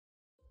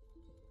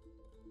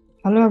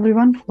Hello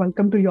everyone,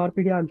 welcome to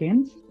YourPedia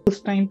again.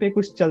 उस time पे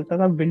कुछ चलता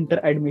था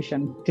विंटर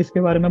एडमिशन,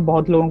 जिसके बारे में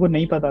बहुत लोगों को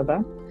नहीं पता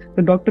था।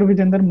 तो doctor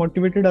Vijendra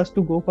motivated us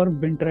to go for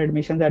winter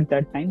admission at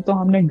that time. तो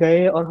हमने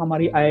गए और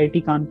हमारी आईआईटी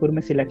कानपुर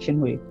में सिलेक्शन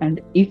हुई। And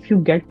if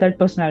you get that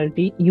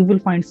personality you will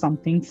find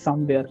something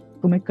somewhere.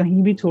 तुम्हें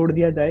कहीं भी छोड़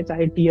दिया जाए,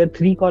 चाहे टीयर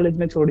 3 कॉलेज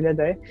में छोड़ दिया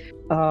जाए,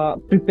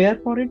 prepare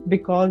for it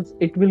because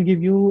it will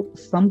give you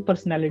some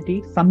personality,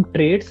 some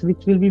traits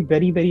which will be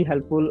very, very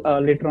helpful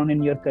later on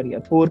in your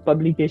career. For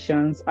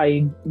publications, I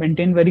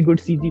maintain very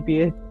good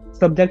CGPA.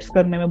 Subjects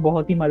करने में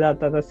बहुत ही मजा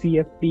आता था,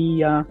 CFT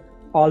या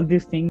all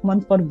these things.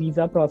 Months for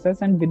visa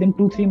process, and within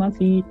 2-3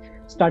 months he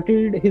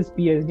started his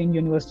PhD in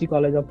University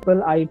College of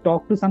Well, I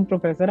talked to some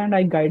professor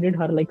and I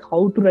guided her like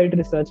how to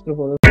write research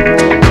proposals.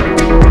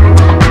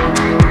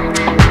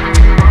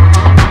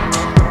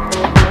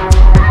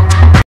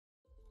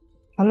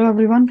 Hello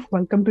everyone,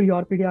 welcome to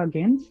YourPedia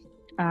again.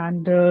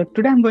 And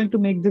today I'm going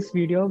to make this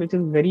video, which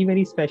is very,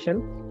 very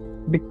special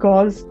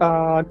because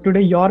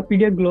today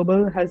YourPedia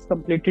Global has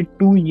completed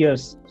 2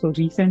 years. So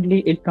recently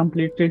it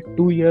completed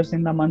 2 years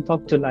in the month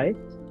of July.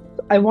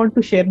 So I want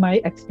to share my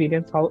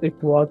experience, how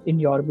it was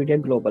in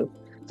YourPedia Global.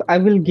 So I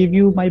will give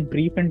you my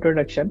brief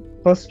introduction.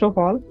 First of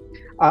all,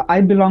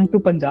 I belong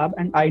to Punjab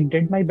and I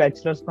did my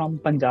bachelor's from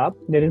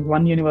Punjab. There is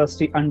one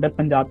university under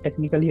Punjab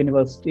Technical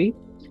University.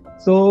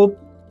 So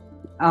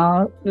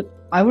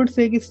I would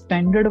say कि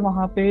standard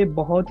वहाँ पे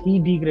बहुत ही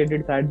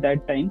degraded था at that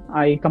time.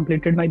 I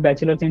completed my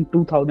bachelors in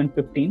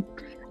 2015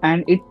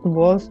 and it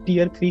was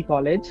tier 3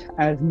 college.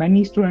 As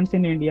many students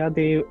in India,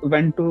 they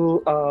went to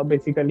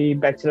basically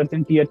bachelor's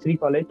in tier 3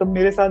 college. तो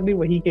मेरे साथ भी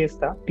वही केस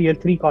था, tier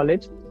 3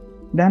 college.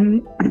 Then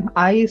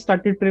I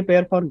started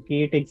prepare for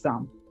GATE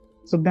exam.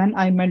 So then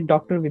I met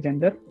Dr.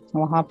 Vijender.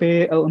 वहाँ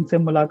पे उनसे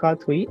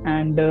मुलाकात हुई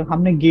एंड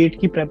हमने गेट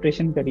की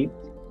प्रेपरेशन करी.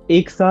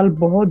 1 साल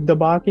बहुत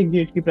दबा के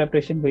गेट की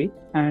प्रेपरेशन हुई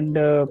and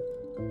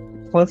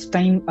first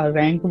time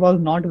rank was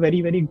not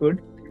very very good.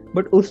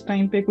 But उस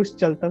टाइम पे कुछ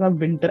चलता था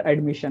विंटर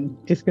एडमिशन,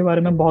 जिसके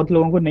बारे में बहुत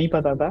लोगों को नहीं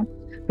पता था.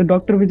 तो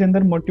doctor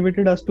Vijendra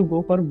motivated us to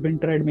go for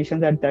winter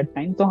admission at that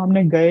time. तो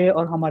हमने गए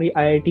और हमारी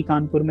आईआईटी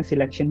कानपुर में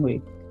सिलेक्शन हुई.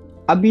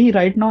 अभी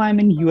right now I am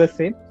in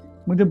USA.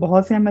 मुझे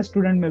बहुत से एमएस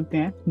स्टूडेंट मिलते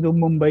हैं जो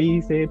मुंबई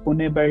से,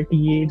 पुणे बेल्ट,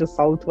 ये जो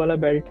साउथ वाला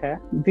बेल्ट है,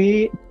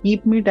 दे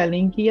कीप मी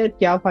टेलिंग कि यार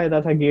क्या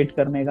फायदा था गेट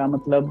करने का.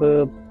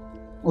 मतलब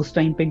उस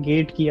टाइम पे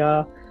गेट किया.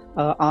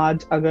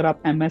 आज अगर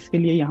आप एमएस के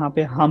लिए यहाँ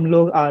पे हम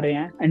लोग आ रहे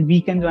हैं and we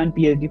can join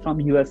PhD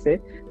from USA,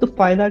 तो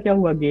फायदा क्या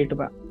हुआ गेट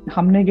में.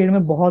 हमने गेट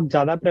में बहुत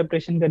ज्यादा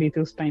प्रेपरेशन करी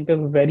थी उस टाइम पे.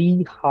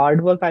 Very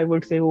hard work I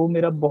would say. वो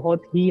मेरा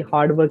बहुत ही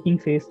हार्ड वर्किंग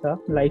फेज था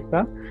लाइफ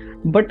का,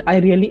 but I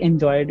really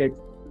enjoyed it.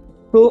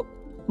 तो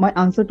माई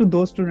आंसर टू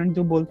दो स्टूडेंट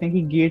जो बोलते हैं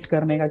कि गेट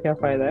करने का क्या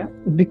फायदा है,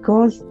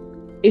 because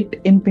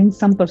it imprints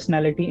some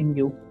personality in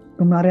you.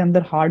 तुम्हारे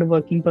अंदर हार्ड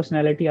वर्किंग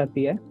पर्सनैलिटी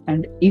आती है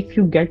and if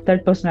you get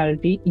that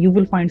personality you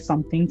will find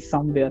something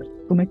somewhere.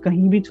 तुम्हें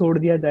कहीं भी छोड़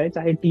दिया जाए,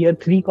 चाहे tier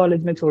 3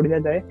 कॉलेज में छोड़ दिया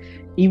जाए,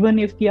 इवन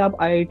इफ कि आप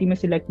आईआईटी में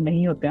सिलेक्ट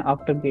नहीं होते हैं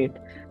after gate,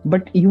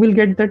 but you will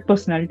get that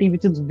personality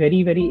which is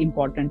very very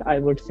important I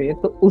would say.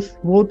 तो उस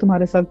वो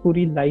तुम्हारे साथ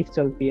पूरी लाइफ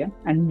चलती है.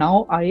 And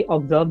now I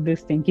observe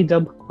this thing कि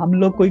जब हम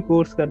लोग कोई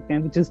कोर्स करते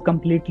हैं which is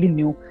completely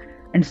new,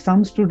 and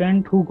some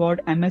student who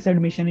got MS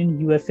admission in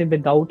USA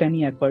without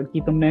any effort, कि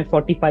तुमने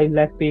 45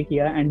 लाख पे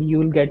किया and you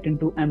will get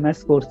into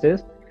MS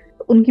courses,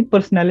 उनकी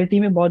पर्सनैलिटी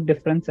में बहुत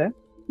डिफरेंस है.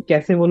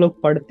 कैसे वो लोग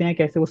पढ़ते हैं,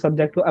 कैसे वो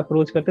सब्जेक्ट को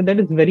अप्रोच करते हैं, that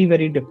is very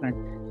very different.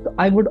 तो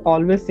आई वुड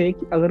ऑलवेज से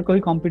कि अगर कोई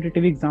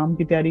कॉम्पिटिटिव एग्जाम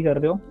की तैयारी कर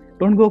रहे हो,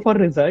 don't go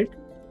for result,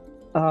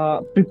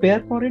 prepare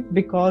for it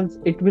because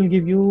it will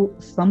give you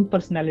some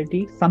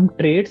personality, some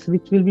traits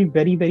which will be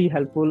very very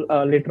helpful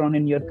later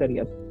on in your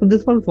career. So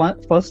this was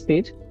one first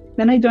stage.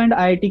 Then I joined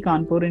IIT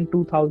Kanpur in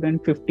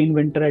 2015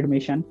 winter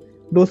admission.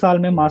 2 साल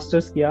में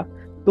masters किया.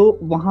 तो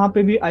वहाँ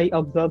पे भी I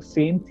observe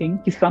same thing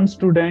कि सम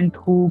student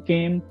who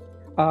came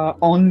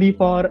only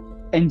for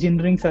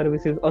engineering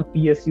services और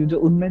PSU, जो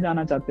उनमें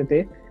जाना चाहते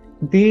थे,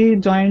 दे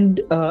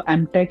joined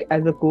M.tech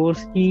as a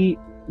course कि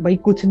भाई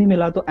कुछ नहीं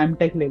मिला तो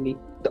M.tech ले ली.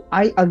 तो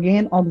आई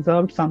अगेन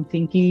ऑब्जर्व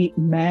समथिंग कि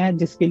मैं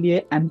जिसके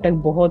लिए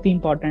M.tech बहुत ही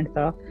इंपॉर्टेंट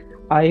था,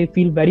 I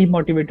feel very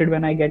motivated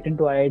when I get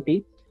into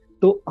IIT.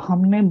 तो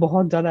हमने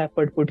बहुत ज्यादा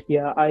एफर्ट पुट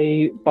किया.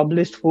 आई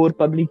published 4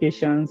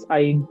 publications.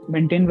 I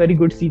maintain very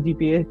good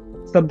CGPA.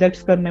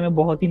 Subjects करने में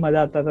बहुत ही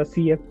मजा आता था,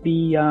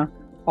 सीएफटी या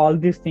all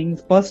this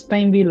things. First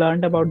time we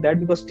learned about that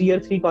because tier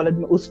 3 college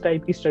में उस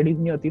टाइप की स्टडीज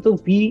नहीं होती. तो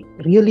we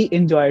really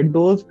enjoyed,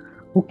 those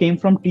who came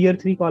from tier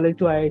 3 college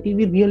to IIT,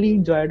 we really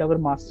enjoyed our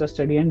master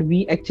study and we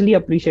actually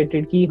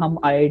appreciated कि हम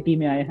IIT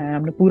में आए हैं,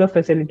 हमने पूरा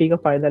फैसिलिटी का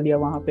फायदा लिया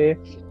वहाँ पे.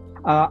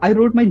 I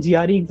wrote my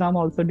GRE exam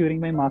also during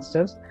my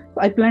masters.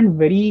 So I planned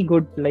very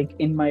good like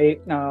in my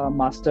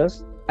masters.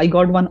 I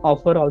got one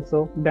offer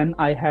also. Then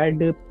I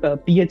had a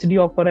PhD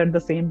offer at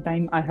the same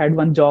time. I had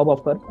one job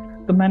offer.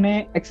 तो मैंने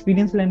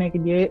experience लेने के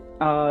लिए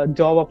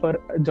job offer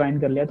join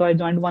कर लिया. तो I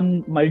joined one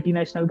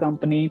multinational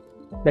company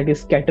that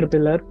is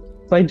Caterpillar.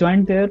 So I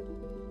joined there.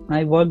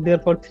 I worked there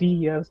for 3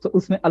 years. So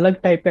उसमें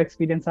अलग type का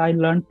experience. I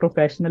learned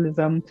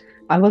professionalism.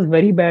 I was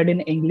very bad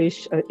in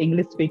English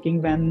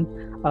speaking when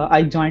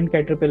I joined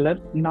Caterpillar.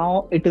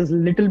 Now it is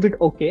little bit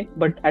okay,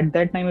 but at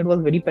that time it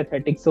was very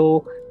pathetic.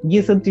 So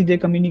ये सब चीजें,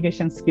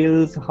 communication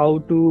skills, how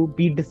to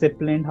be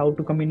disciplined, how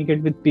to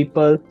communicate with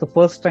people. The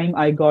first time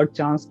I got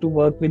chance to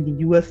work with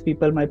US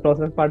people, my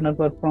process partners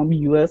were from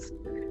US.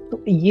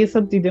 तो ये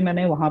सब चीजें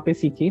मैंने वहां पे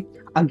सीखी.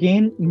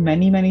 Again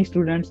many many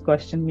students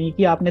question मी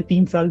कि आपने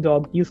 3 साल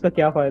जॉब की, उसका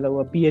क्या फायदा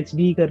हुआ,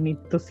 पीएचडी करनी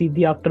तो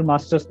सीधी आफ्टर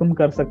मास्टर्स तुम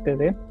कर सकते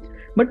थे.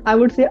 But I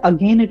would say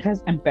again it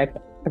has impact.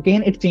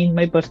 Again, it changed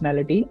my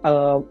personality.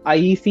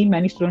 I see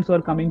many students who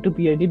are coming to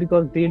PhD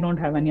because they don't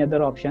have any other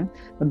option.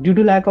 Due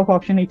to lack of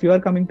option, if you are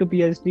coming to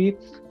PhD,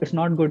 it's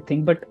not good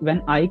thing. But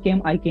when I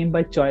came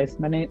by choice.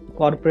 मैंने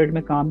corporate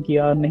में काम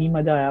किया, नहीं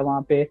मजा आया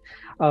वहाँ पे.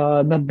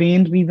 The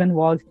main reason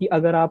was कि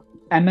अगर आप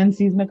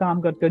MNCs में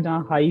काम करते हो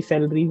जहाँ हाई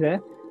सैलरीज है,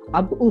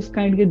 आपको उस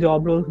काइंड के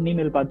जॉब रोल्स नहीं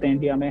मिल पाते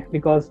इंडिया में.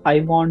 Because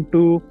I want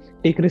to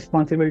take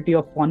responsibility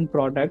of one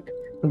product.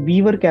 We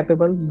were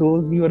capable,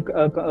 those we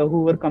were who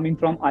were coming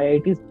from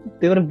IITs,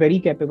 they were very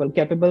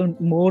capable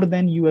more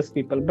than US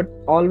people, but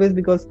always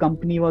because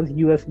company was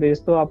US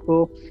based, तो आपको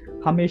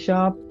हमेशा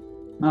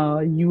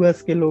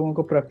US के लोगों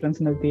को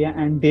preference मिलती है.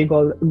 And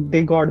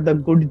they got the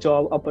good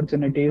job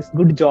opportunities,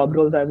 good job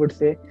roles, I would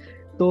say.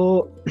 तो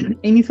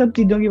इन्हीं सब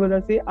चीजों की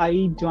वजह से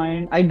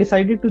I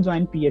decided to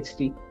join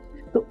PhD.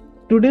 So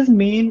today's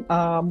main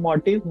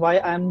motive why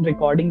I'm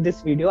recording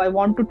this video, I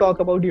want to talk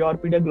about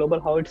YourPedia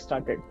Global, how it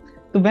started.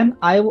 So when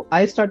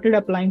I started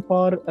applying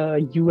for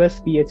US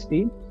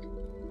PhD,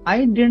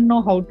 I didn't know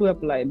how to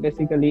apply.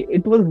 Basically,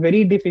 it was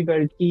very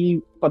difficult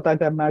कि पता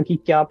करना कि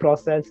क्या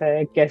process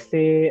है,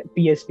 कैसे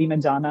PhD में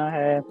जाना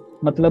है.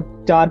 मतलब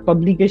 4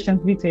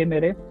 publications भी थे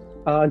मेरे.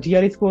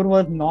 GRE score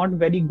was not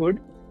very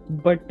good,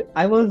 but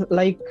I was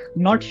like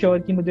not sure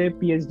कि मुझे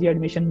PhD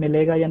admission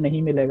मिलेगा या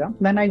नहीं मिलेगा.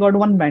 Then I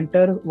got one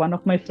mentor, one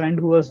of my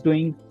friend who was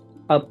doing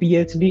a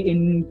PhD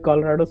in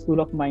Colorado School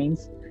of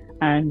Mines,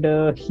 and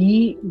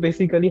he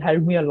basically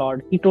helped me a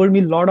lot. He told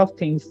me a lot of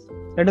things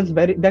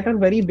that are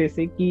very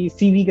basic कि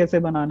CV कैसे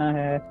बनाना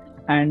है,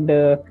 and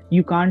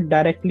you can't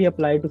directly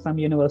apply to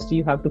some university,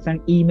 you have to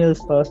send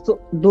emails first. So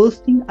those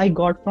things I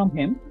got from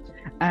him.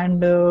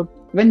 And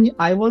when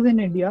I was in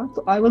India,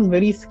 so I was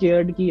very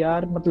scared कि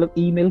यार मतलब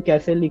email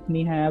कैसे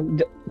लिखनी है.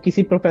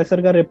 किसी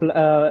professor का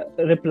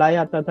reply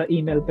आता था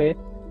ईमेल पे,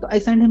 तो I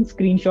sent him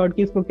screenshot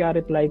कि इसको क्या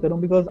रिप्लाई करूं,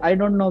 because I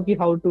don't know कि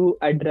how to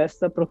address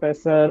the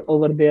professor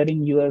over there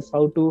in US,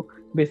 how to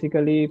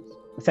basically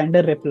send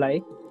a reply.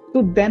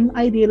 तो then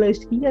I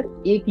realized कि यार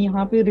एक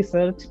यहाँ पे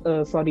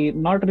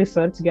not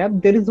research gap,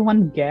 there is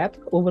one gap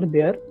over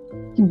there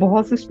कि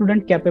बहुत से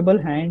स्टूडेंट कैपेबल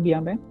हैं इंडिया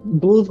में,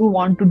 those who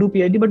want to do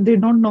PhD but they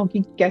don't know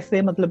कि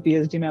कैसे मतलब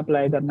PhD में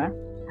अप्लाई करना है.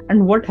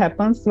 And what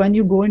happens when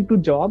you go into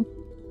job,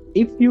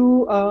 if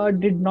you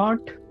did not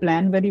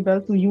plan very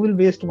well, so you will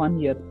waste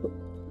 1 year. तो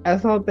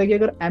ऐसा होता है कि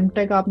अगर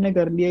M.tech आपने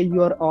कर लिया,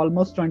 you are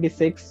almost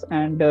 26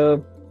 and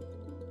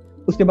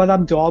उसके बाद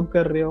आप जॉब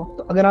कर रहे हो,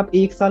 तो अगर आप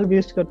 1 साल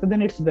वेस्ट करते हो,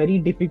 then it's very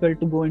difficult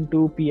to go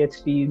into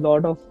PhD.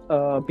 Lot of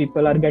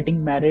people are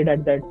getting married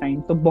at that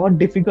time, तो बहुत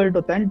difficult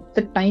होता है, and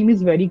the time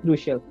is very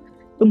crucial.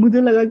 तो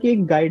मुझे लगा कि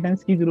एक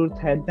गाइडेंस की जरूरत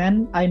है.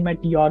 Then I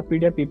met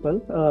YourPedia people,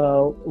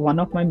 one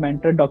of my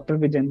mentor Dr.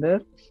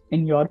 Vijender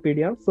in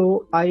YourPedia.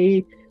 So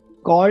I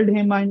called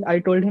him and I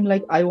told him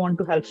like I want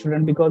to help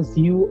student because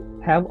you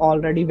have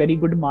already very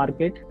good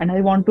market and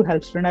I want to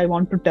help student. I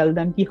want to tell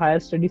them कि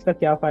higher studies का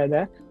क्या फायदा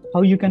है,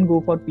 how you can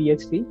go for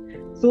PhD.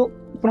 So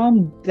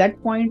from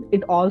that point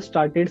it all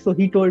started. So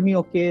he told me,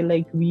 okay,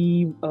 like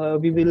we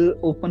will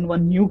open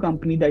one new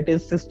company that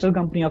is sister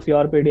company of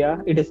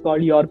YourPedia. It is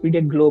called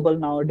YourPedia Global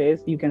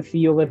nowadays. You can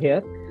see over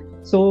here.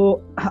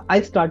 So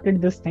I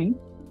started this thing.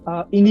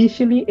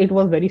 Initially it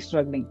was very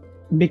struggling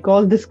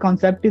because this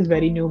concept is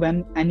very new.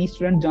 When any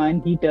student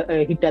join,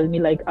 he tell me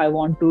like I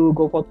want to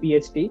go for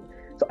PhD.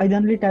 So I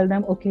generally tell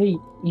them, okay,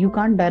 you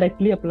can't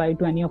directly apply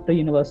to any of the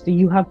university.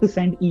 You have to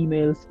send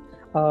emails.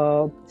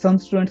 Some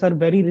students are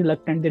very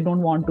reluctant. They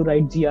don't want to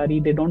write GRE.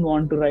 They don't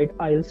want to write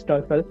IELTS,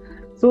 TOEFL.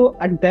 So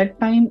at that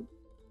time,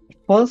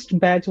 first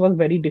batch was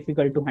very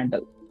difficult to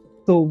handle.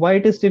 So why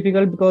it is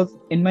difficult? Because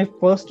in my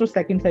first or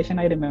second session,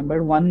 I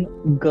remember one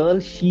girl,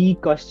 she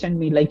questioned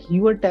me like,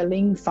 you were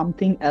telling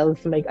something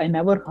else. Like I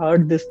never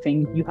heard this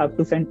thing. You have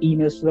to send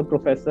emails to the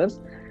professors.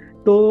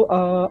 तो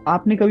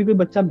आपने कभी कोई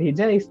बच्चा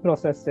भेजा है इस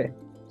process से?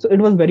 So it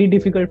was very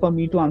difficult for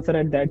me to answer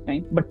at that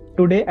time. But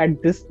today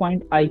at this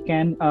point, I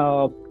can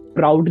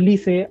proudly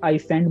say I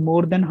send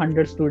more than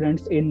 100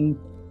 students in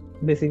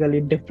basically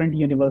different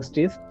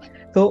universities.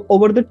 So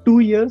over the 2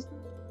 years,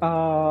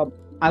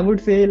 I would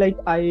say like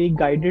I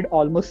guided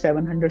almost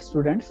 700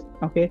 students.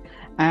 Okay.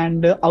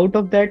 And out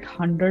of that,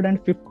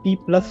 150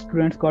 plus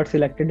students got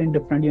selected in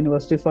different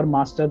universities for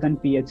masters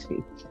and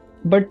PhD.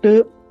 But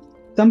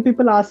some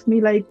people ask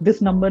me like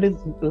this number is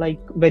like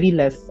very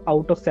less.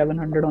 Out of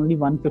 700, only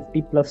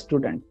 150 plus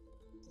students.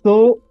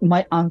 So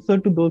my answer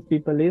to those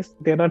people is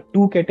there are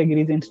 2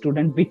 categories in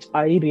student which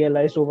I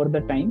realized over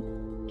the time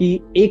कि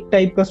एक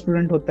type का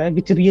student होता है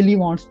which really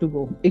wants to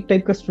go, एक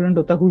type का student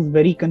होता है who is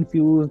very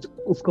confused,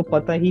 उसको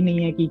पता ही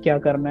नहीं है कि क्या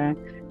करना है.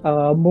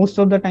 Most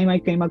of the time I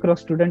came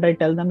across student, I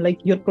tell them like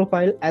your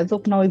profile as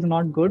of now is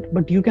not good,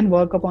 but you can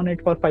work upon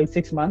it for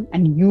 5-6 months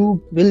and you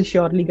will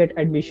surely get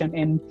admission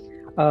in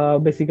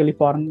basically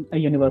foreign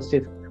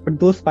universities. But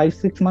those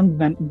 5-6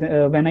 months,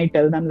 when I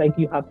tell them like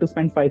you have to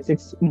spend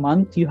 5-6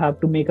 months, you have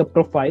to make a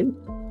profile,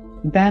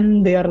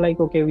 then they are like,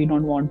 okay, we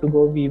don't want to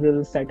go, we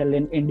will settle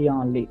in India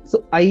only.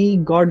 So I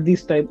got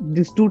these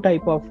two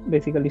type of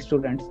basically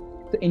students.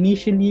 So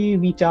initially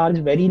we charge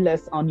very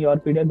less on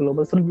YourPedia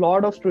Global, so a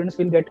lot of students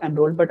will get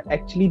enrolled, but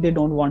actually they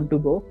don't want to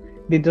go.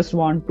 They just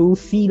want to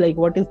see like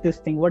what is this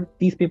thing, what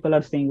these people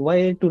are saying,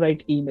 why to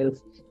write emails.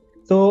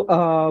 So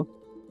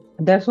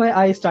that's why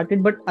I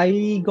started, but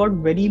I got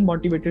very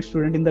motivated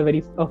student in the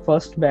very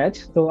first batch.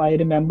 So I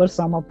remember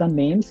some of the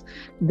names.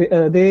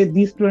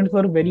 These students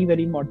were very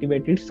very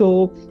motivated. So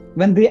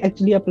when they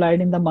actually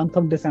applied in the month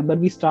of December,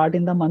 we start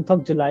in the month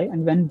of July,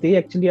 and when they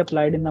actually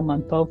applied in the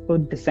month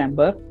of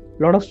December,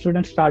 a lot of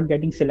students start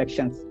getting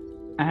selections.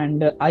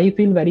 And I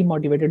feel very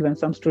motivated when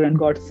some student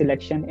got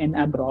selection in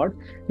abroad,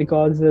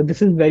 because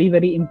this is very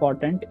very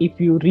important. If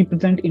you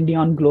represent India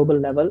on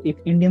global level,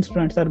 if Indian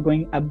students are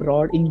going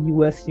abroad in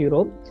US,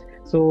 Europe,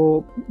 so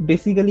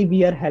basically we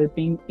are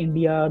helping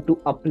India to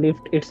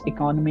uplift its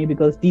economy,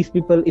 because these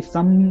people, if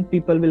some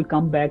people will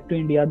come back to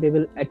India, they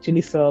will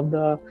actually serve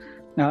the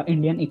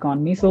Indian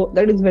economy. So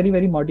that is very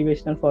very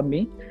motivational for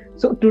me.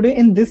 So today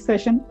in this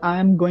session I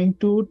am going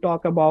to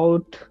talk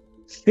about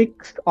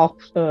six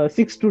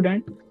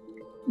students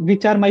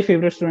which are my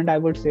favorite student, I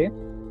would say.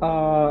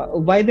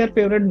 Why they're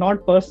favorite?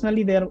 Not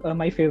personally they're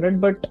my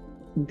favorite, but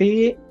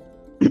they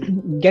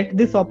get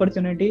this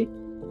opportunity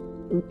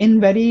in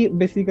very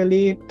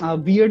basically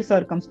weird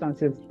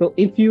circumstances. So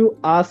if you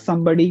ask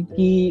somebody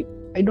ki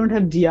I don't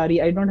have GRE,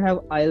 I don't have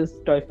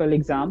IELTS, TOEFL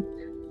exam,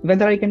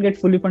 whether I can get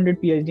fully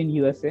funded PhD in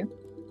USA,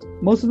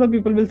 most of the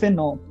people will say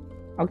no.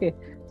 Okay,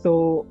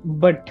 so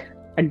but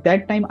at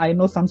that time I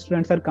know some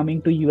students are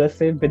coming to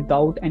USA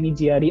without any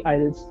GRE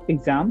IELTS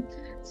exam.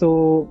 So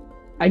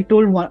I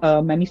told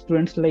many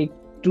students like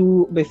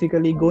to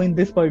basically go in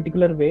this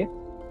particular way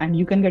and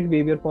you can get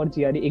waiver for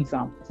GRE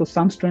exam. So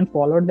some students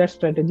followed that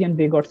strategy and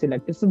they got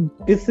selected. So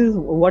this is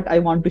what I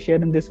want to share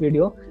in this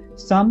video.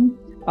 Some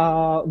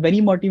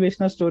very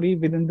motivational story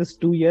within this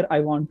 2 year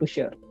I want to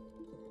share.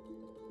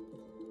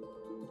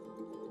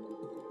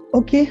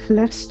 Okay,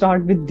 let's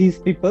start with these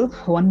people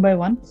one by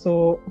one.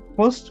 So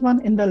first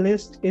one in the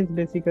list is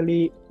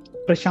basically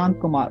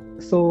Prashant Kumar.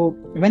 So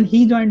when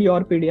he joined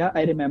YourPedia,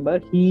 I remember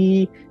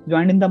he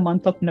joined in the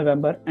month of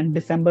November and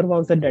December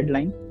was the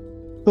deadline.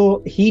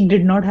 So he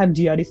did not have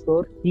GRE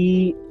score.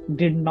 He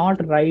did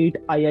not write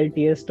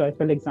IELTS,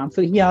 TOEFL exam.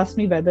 So he asked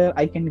me whether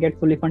I can get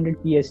fully funded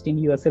PhD in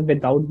USA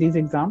without these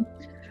exams.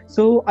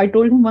 So I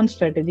told him one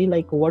strategy,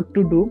 like what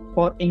to do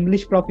for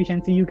English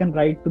proficiency. You can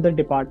write to the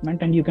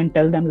department and you can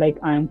tell them like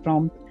I am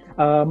from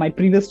my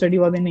previous study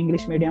was in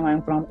English medium. I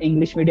am from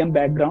English medium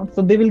background.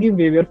 So they will give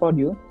waiver for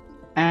you.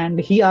 And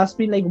he asked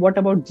me like, what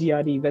about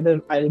GRE?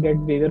 Whether I'll get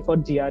waiver for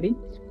GRE.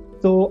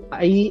 So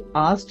I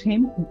asked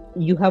him,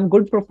 you have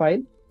good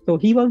profile. So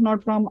he was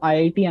not from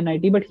IIT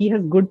NIT, but he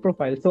has good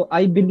profile. So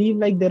I believe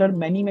like there are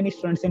many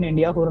students in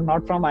India who are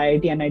not from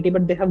IIT NIT,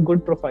 but they have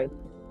good profile.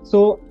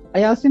 So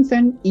I asked him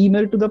send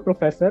email to the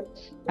professor,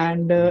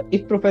 and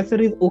if professor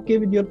is okay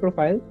with your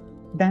profile,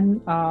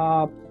 then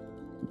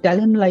tell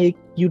him like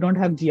you don't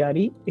have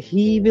GRE.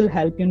 He will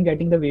help you in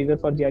getting the waiver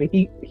for GRE.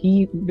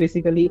 He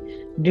basically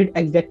did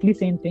exactly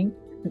same thing.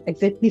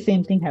 Exactly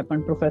same thing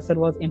happened. Professor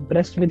was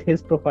impressed with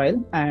his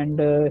profile,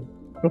 and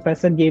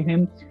professor gave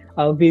him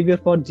a waiver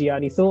for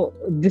GRE. So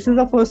this is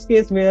the first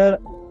case where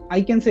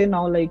I can say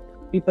now like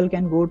people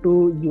can go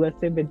to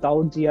USA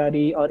without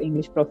GRE or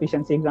English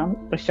proficiency exam.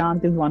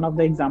 Prashant is one of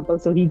the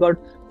examples. So he got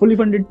fully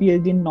funded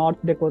PhD in North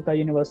Dakota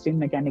University in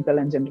mechanical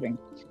engineering.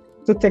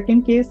 So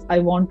second case I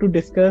want to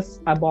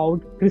discuss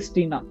about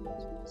Christina.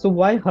 So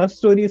why her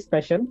story is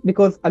special?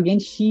 Because again,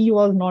 she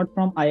was not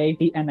from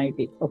IIT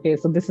NIT. Okay,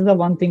 so this is the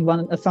one thing.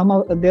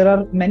 There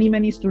are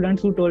many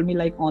students who told me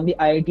like only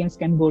IITians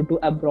can go to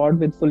abroad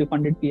with fully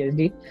funded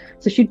PhD.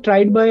 So she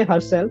tried by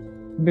herself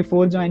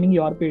before joining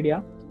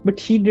YourPedia, but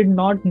she did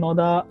not know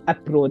the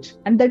approach.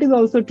 And that is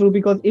also true,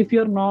 because if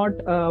you're not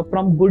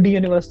from good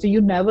university,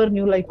 you never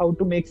knew like how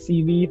to make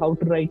CV, how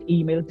to write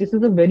emails. This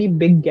is a very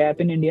big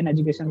gap in Indian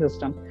education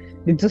system.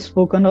 They just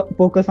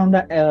focus on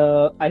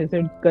the I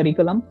said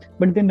curriculum,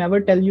 but they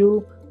never tell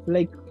you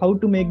like how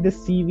to make this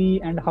CV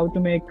and how to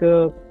make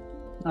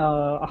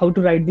how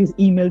to write this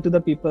email to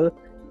the people.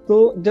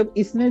 So जब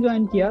इसने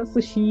join किया, so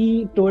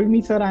she told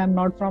me, sir, I am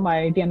not from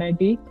IIT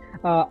NIT.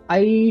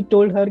 I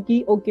told her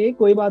कि okay,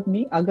 कोई बात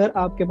नहीं, अगर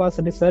आपके पास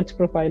research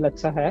profile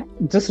अच्छा है,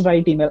 just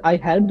write email. I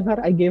helped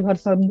her. I gave her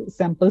some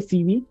sample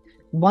CV.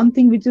 One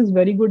thing which is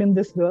very good in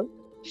this girl,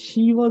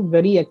 she was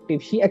very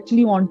active. She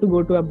actually want to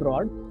go to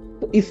abroad.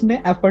 तो इसने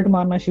effort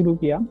मारना शुरू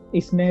किया,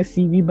 इसने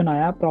CV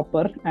बनाया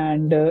proper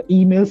and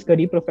emails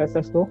करी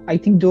professors को। I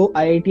think जो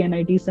आईआईटी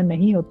एनआईटी से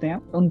नहीं होते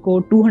हैं उनको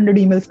 200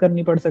 ईमेल्स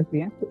करनी पड़ सकती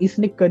हैं, तो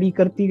इसने करी,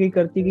 करती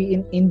गई।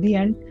 In the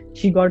end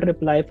she got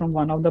reply from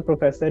one of the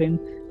professor in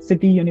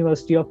city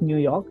university of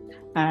New York,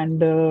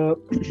 and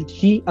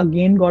she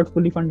again got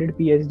fully funded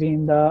PhD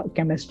in the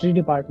chemistry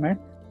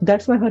department.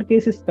 That's why her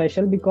case is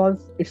special,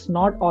 because it's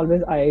not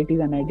always IITs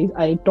and IITs.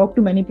 I talked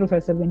to many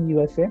professors in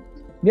USA.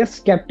 They are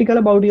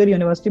skeptical about your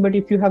university, but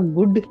if you have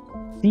good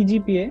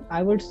CGPA,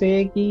 I would say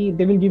ki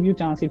they will give you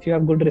chance if you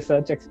have good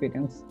research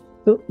experience.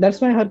 So that's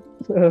why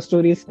her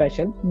story is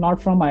special,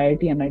 not from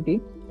IIT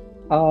NIT.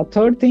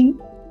 Third thing,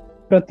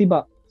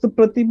 Pratibha. So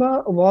Pratibha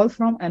was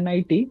from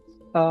NIT,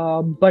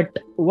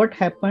 but what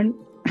happened?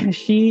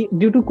 She,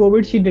 due to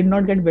COVID, she did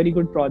not get very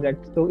good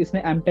project. So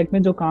इसने M.tech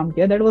में जो काम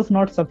किया, that was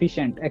not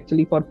sufficient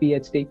actually for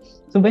PhD.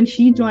 So when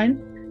she joined,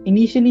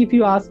 initially, if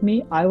you ask me,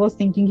 I was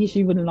thinking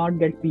she will not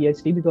get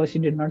PhD because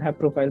she did not have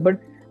profile.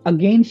 But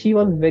again, she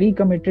was very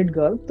committed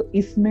girl. तो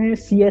इसने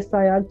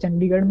CSIR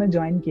Chandigarh में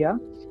join किया,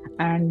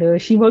 and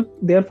she worked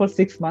there for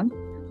 6 months,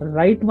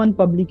 write one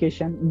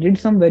publication, did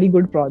some very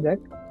good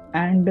project,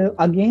 and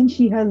again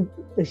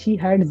she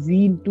had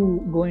zeal to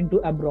go into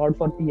abroad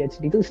for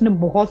PhD. तो इसने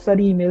बहुत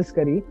सारी emails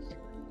करी.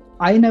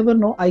 I never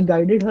know. I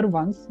guided her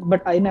once,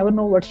 but I never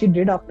know what she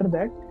did after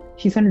that.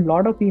 She sent a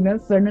lot of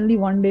emails. Suddenly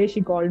one day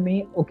she called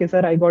me. Okay,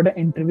 sir, I got an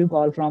interview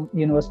call from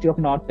University of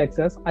North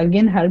Texas. I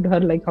again helped her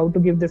like how to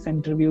give this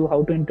interview,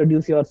 how to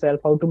introduce yourself,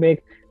 how to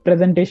make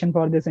presentation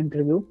for this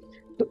interview.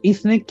 तो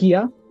इसने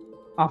किया.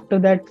 After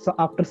that, so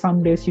after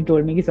some days, she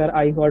told me, sir,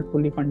 I got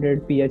fully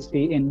funded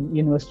PhD in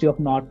University of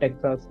North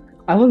Texas.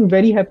 I was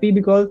very happy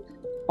because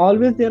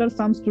always there are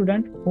some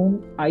students whom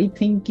I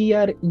think कि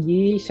यार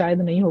ये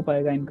शायद नहीं हो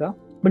पाएगा इनका,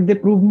 but they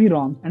proved me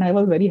wrong, and I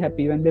was very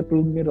happy when they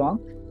proved me wrong.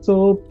 So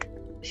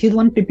she's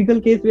one typical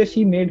case where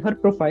she made her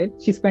profile.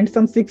 She spent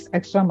some 6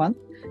 extra months.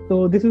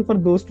 So this is for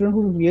those students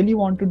who really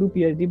want to do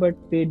PhD, but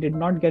they did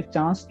not get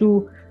chance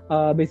to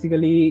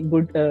basically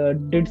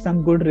did some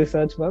good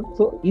research work.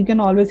 So you can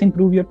always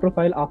improve your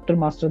profile after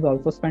masters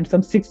also. Spend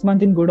some 6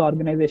 months in good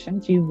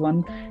organization. She's one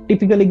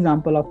typical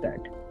example of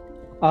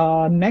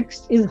that.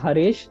 Next is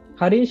Haresh.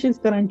 Haresh is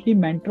currently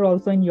mentor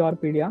also in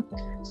YourPedia.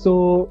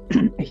 So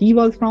he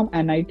was from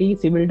NIT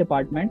Civil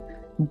Department.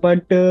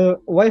 But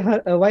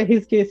why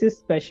his case is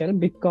special?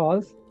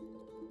 Because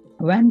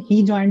when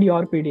he joined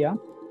YourPedia,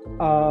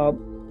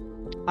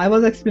 I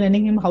was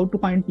explaining him how to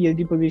find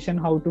PhD position,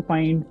 how to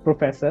find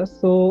professors.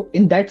 So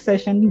in that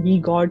session, he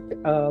got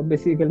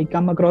basically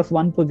come across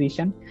one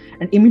position,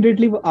 and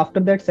immediately after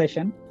that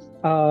session,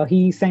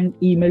 he sent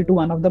email to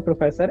one of the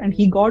professor, and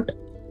he got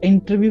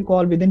interview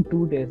call within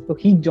 2 days. So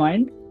he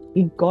joined,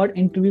 he got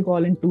interview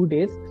call in 2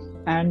 days,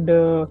 and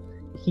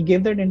he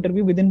gave that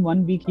interview. Within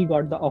 1 week he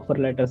got the offer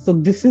letter. So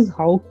this is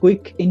how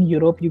quick in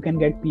Europe you can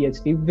get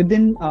PhD.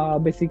 Within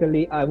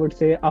basically I would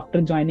say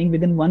after joining,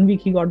 within 1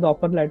 week he got the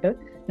offer letter.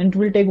 Then it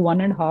will take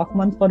 1.5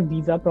 months for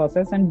visa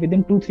process, and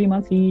within 2-3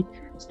 months he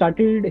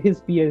started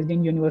his PhD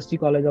in University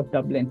College of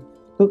Dublin.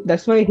 So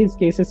that's why his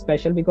case is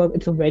special, because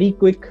it's a very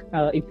quick.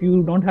 If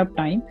you don't have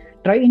time,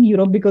 try in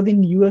Europe, because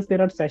in US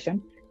there are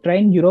sessions. Try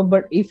in Europe,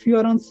 but if you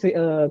are on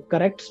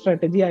correct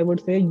strategy, I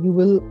would say you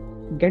will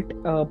get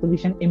a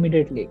position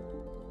immediately.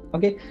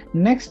 Okay,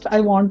 next I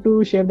want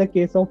to share the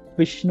case of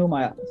Vishnu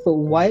Maya. So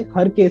why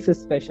her case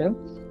is special?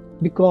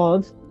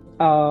 Because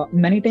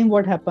many times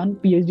what happen,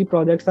 PhD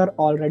projects are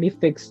already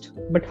fixed,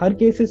 but her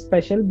case is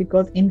special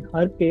because in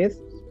her case,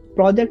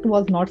 project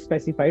was not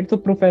specified. So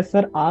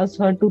professor asked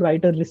her to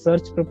write a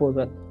research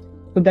proposal.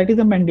 So that is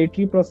a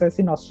mandatory process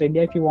in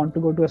Australia. If you want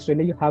to go to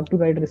Australia, you have to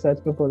write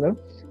research proposal.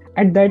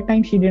 At that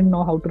time, she didn't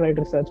know how to write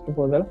research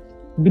proposal.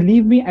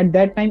 Believe me, at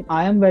that time,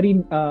 I am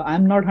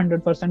not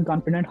 100%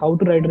 confident how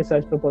to write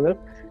research proposal.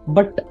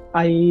 But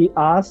I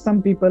asked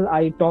some people,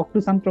 I talked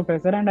to some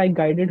professor, and I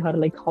guided her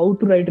like how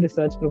to write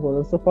research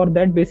proposal. So for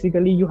that,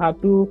 basically, you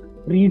have to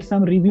read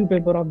some review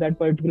paper of that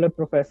particular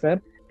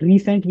professor,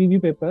 recent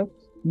review paper.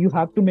 You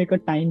have to make a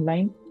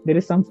timeline. There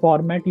is some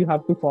format you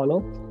have to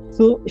follow.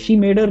 So she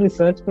made a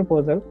research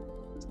proposal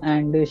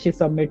and she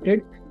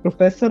submitted.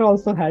 Professor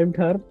also helped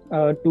her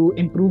to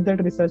improve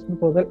that research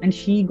proposal, and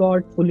she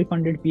got fully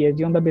funded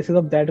PhD on the basis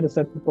of that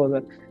research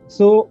proposal.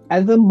 So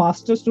as a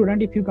master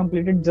student, if you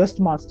completed just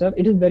master,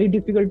 it is very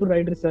difficult to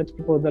write research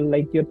proposal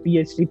like your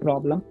PhD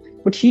problem.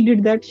 But she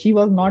did that. She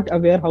was not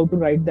aware how to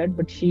write that,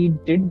 but she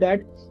did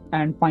that,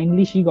 and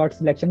finally she got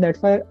selection.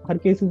 That's why her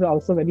case is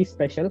also very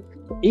special.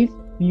 If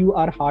you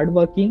are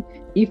hardworking,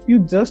 if you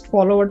just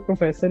follow what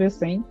professor is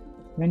saying,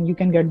 then you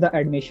can get the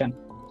admission.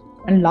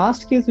 And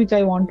last case which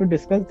I want to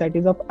discuss, that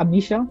is of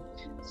Amisha.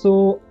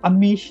 So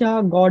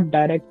Amisha got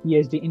direct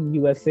PhD in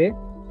USA.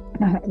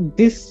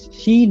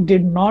 She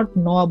did not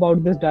know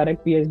about this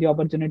direct PhD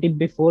opportunity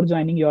before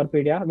joining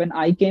YourPedia. When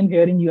I came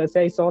here in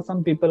USA, I saw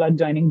some people are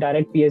joining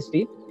direct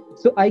PhD.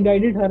 So I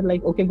guided her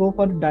like, okay, go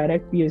for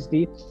direct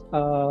PhD.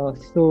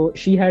 So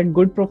she had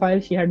good profile.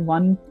 She had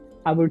one,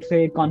 I would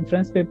say,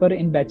 conference paper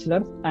in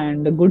bachelor's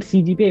and a good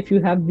CGPA. If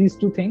you have these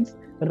two things,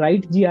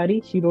 write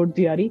GRE. She wrote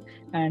GRE,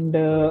 and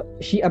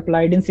she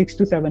applied in 6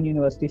 to 7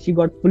 universities. She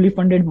got fully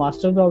funded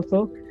masters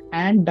also,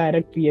 and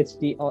direct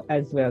PhD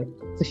as well.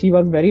 So she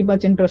was very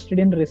much interested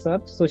in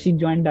research. So she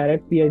joined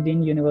direct PhD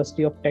in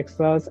University of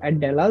Texas at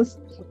Dallas,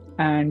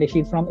 and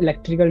she's from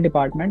electrical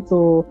department.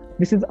 So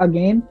this is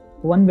again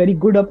one very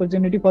good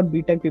opportunity for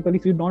B.Tech people.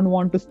 If you don't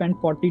want to spend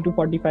 40 to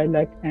 45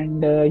 lakh,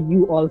 and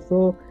you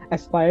also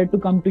aspire to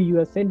come to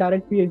USA,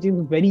 direct PhD is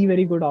a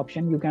very good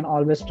option. You can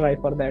always try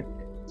for that.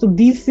 So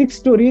these 6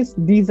 stories,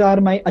 these are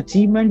my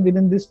achievement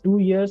within these 2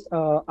 years.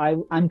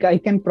 I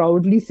can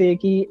proudly say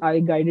that I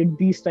guided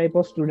these type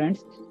of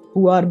students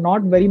who are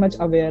not very much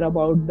aware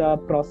about the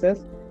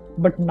process,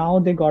 but now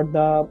they got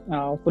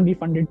the fully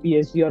funded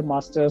PhD or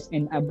masters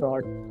in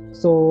abroad.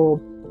 So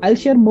I'll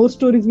share more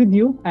stories with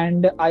you,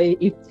 and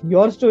if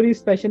your story is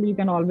special, you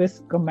can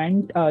always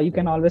comment. You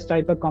can always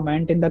type a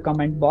comment in the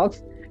comment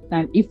box,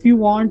 and if you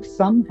want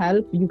some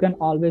help, you can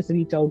always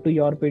reach out to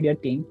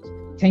YourPedia team.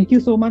 Thank you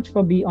so much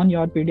for being on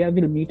YourPedia.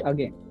 We'll meet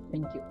again.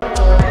 Thank you.